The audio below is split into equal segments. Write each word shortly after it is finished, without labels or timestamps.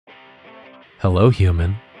Hello,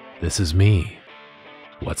 human. This is me.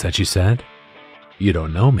 What's that you said? You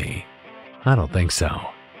don't know me? I don't think so.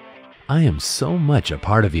 I am so much a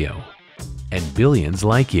part of you, and billions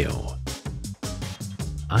like you.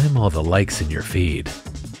 I'm all the likes in your feed,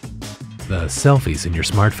 the selfies in your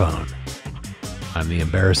smartphone. I'm the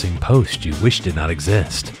embarrassing post you wish did not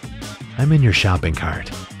exist. I'm in your shopping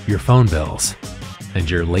cart, your phone bills, and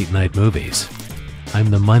your late-night movies.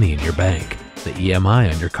 I'm the money in your bank, the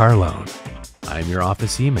EMI on your car loan. I'm your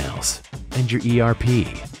office emails and your ERP.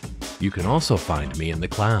 You can also find me in the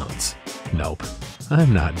clouds. Nope,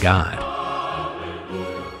 I'm not God.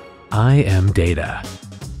 I am data,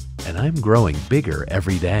 and I'm growing bigger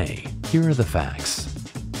every day. Here are the facts.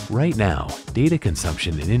 Right now, data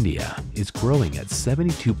consumption in India is growing at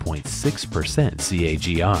 72.6%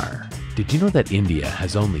 CAGR. Did you know that India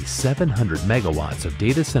has only 700 megawatts of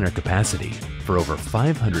data center capacity for over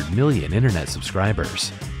 500 million internet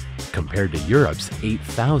subscribers, compared to Europe's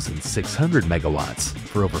 8,600 megawatts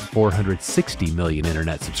for over 460 million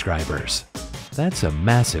internet subscribers? That's a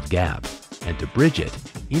massive gap, and to bridge it,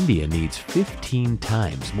 India needs 15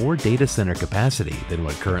 times more data center capacity than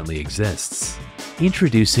what currently exists.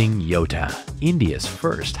 Introducing Yotta, India's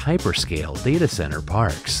first hyperscale data center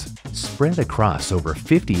parks, spread across over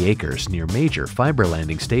 50 acres near major fibre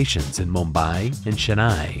landing stations in Mumbai and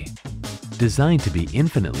Chennai. Designed to be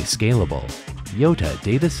infinitely scalable, Yotta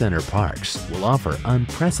data center parks will offer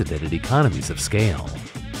unprecedented economies of scale.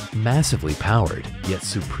 Massively powered, yet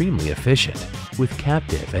supremely efficient, with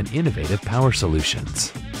captive and innovative power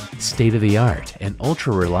solutions. State-of-the-art and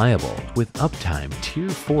ultra-reliable with uptime Tier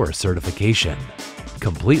 4 certification.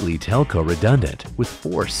 Completely telco redundant with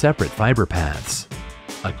 4 separate fiber paths.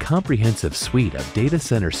 A comprehensive suite of data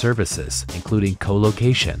center services including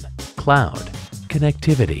co-location, cloud,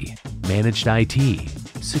 connectivity, managed IT,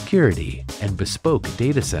 security, and bespoke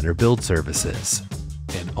data center build services.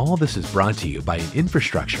 And all this is brought to you by an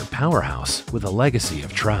infrastructure powerhouse with a legacy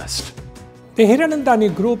of trust. The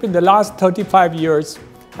Hiranandani Group in the last 35 years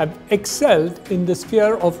have excelled in the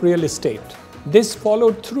sphere of real estate. This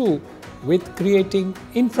followed through with creating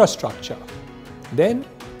infrastructure, then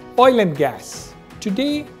oil and gas.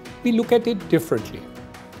 Today, we look at it differently.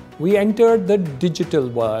 We entered the digital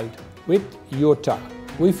world with Yotta.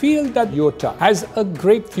 We feel that Yotta has a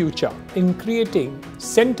great future in creating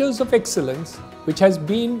centers of excellence, which has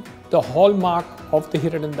been the hallmark of the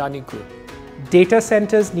Hiranandani Group. Data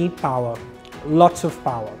centers need power, lots of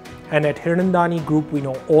power, and at Hiranandani Group we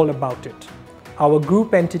know all about it. Our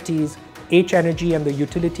group entities, H Energy and the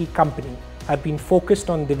utility company, have been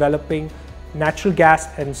focused on developing natural gas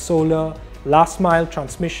and solar, last mile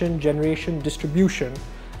transmission, generation, distribution,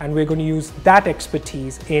 and we're going to use that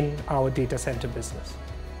expertise in our data center business.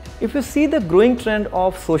 If you see the growing trend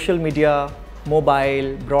of social media,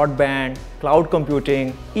 mobile, broadband, cloud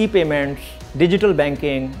computing, e-payments, digital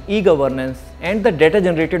banking, e-governance, and the data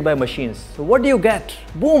generated by machines. So what do you get?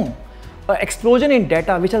 Boom! An explosion in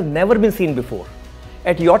data which has never been seen before.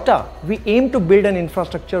 At Yotta, we aim to build an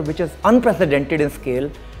infrastructure which is unprecedented in scale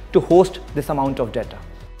to host this amount of data.